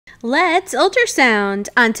Let's ultrasound.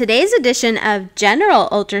 On today's edition of General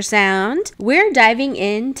Ultrasound, we're diving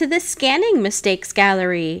into the Scanning Mistakes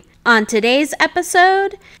Gallery. On today's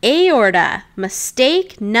episode, Aorta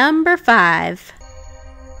Mistake number 5.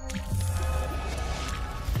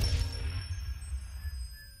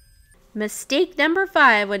 Mistake number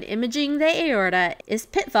 5 when imaging the aorta is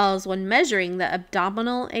pitfalls when measuring the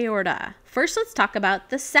abdominal aorta. First, let's talk about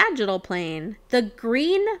the sagittal plane. The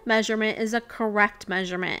green measurement is a correct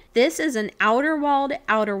measurement. This is an outer wall to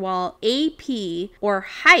outer wall AP or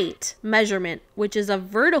height measurement, which is a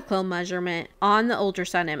vertical measurement on the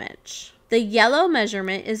ultrasound image. The yellow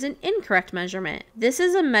measurement is an incorrect measurement. This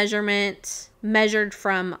is a measurement measured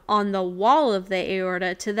from on the wall of the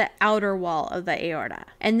aorta to the outer wall of the aorta.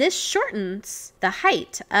 And this shortens the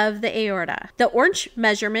height of the aorta. The orange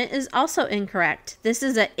measurement is also incorrect. This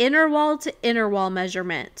is an inner wall to inner wall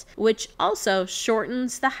measurement, which also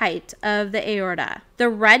shortens the height of the aorta. The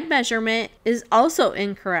red measurement is also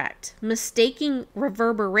incorrect, mistaking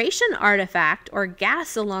reverberation artifact or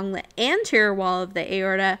gas along the anterior wall of the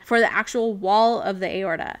aorta for the actual wall of the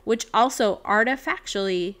aorta, which also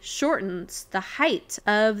artifactually shortens the height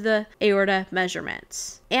of the aorta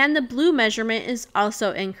measurements. And the blue measurement is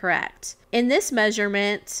also incorrect. In this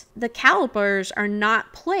measurement, the calipers are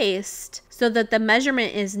not placed so that the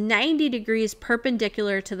measurement is 90 degrees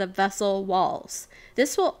perpendicular to the vessel walls.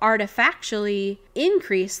 This will artifactually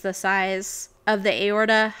increase the size of the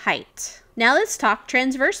aorta height. Now let's talk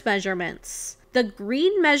transverse measurements. The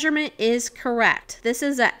green measurement is correct. This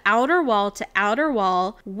is an outer wall to outer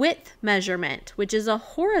wall width measurement, which is a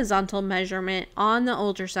horizontal measurement on the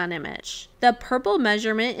ultrasound image. The purple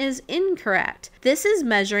measurement is incorrect. This is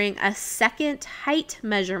measuring a second height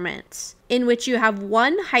measurement, in which you have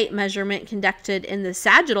one height measurement conducted in the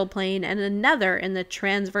sagittal plane and another in the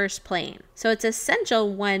transverse plane. So it's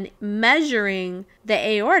essential when measuring the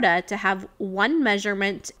aorta to have one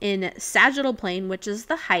measurement in sagittal plane, which is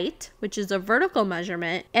the height, which is a vertical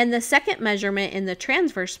measurement, and the second measurement in the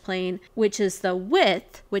transverse plane, which is the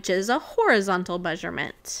width, which is a horizontal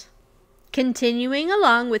measurement. Continuing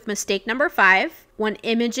along with mistake number 5 when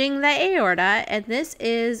imaging the aorta, and this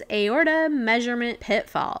is aorta measurement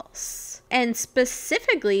pitfalls. And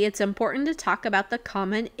specifically, it's important to talk about the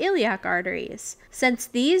common iliac arteries, since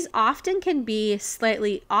these often can be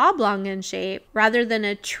slightly oblong in shape rather than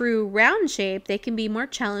a true round shape. They can be more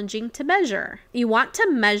challenging to measure. You want to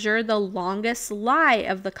measure the longest lie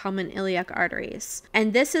of the common iliac arteries,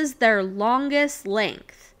 and this is their longest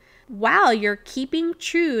length, while you're keeping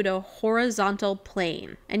true to horizontal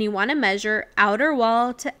plane. And you want to measure outer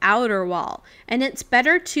wall to outer wall. And it's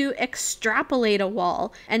better to extrapolate a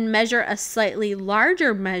wall and measure a slightly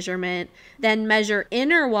larger measurement than measure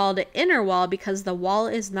inner wall to inner wall because the wall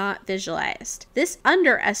is not visualized. This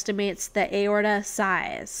underestimates the aorta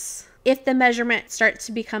size. If the measurement starts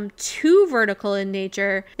to become too vertical in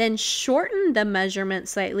nature, then shorten the measurement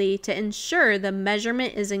slightly to ensure the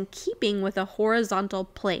measurement is in keeping with a horizontal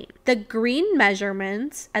plane. The green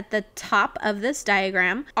measurements at the top of this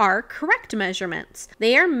diagram are correct measurements.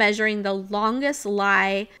 They are measuring the longest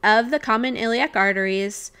lie of the common iliac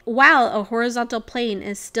arteries while a horizontal plane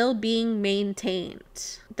is still being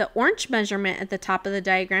maintained. The orange measurement at the top of the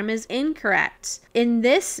diagram is incorrect. In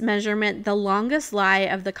this measurement, the longest lie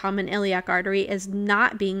of the common iliac artery is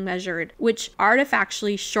not being measured, which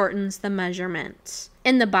artifactually shortens the measurement.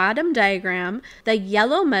 In the bottom diagram, the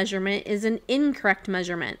yellow measurement is an incorrect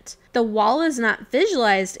measurement. The wall is not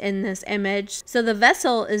visualized in this image, so the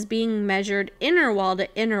vessel is being measured inner wall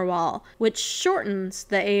to inner wall, which shortens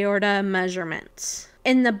the aorta measurement.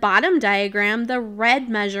 In the bottom diagram, the red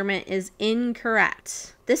measurement is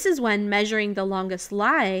incorrect. This is when measuring the longest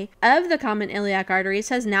lie of the common iliac arteries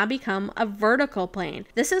has now become a vertical plane.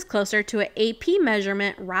 This is closer to an AP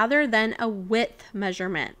measurement rather than a width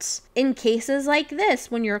measurement. In cases like this,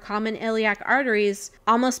 when your common iliac arteries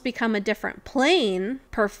almost become a different plane,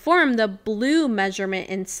 perform the blue measurement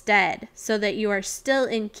instead so that you are still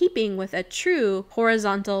in keeping with a true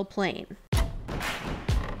horizontal plane.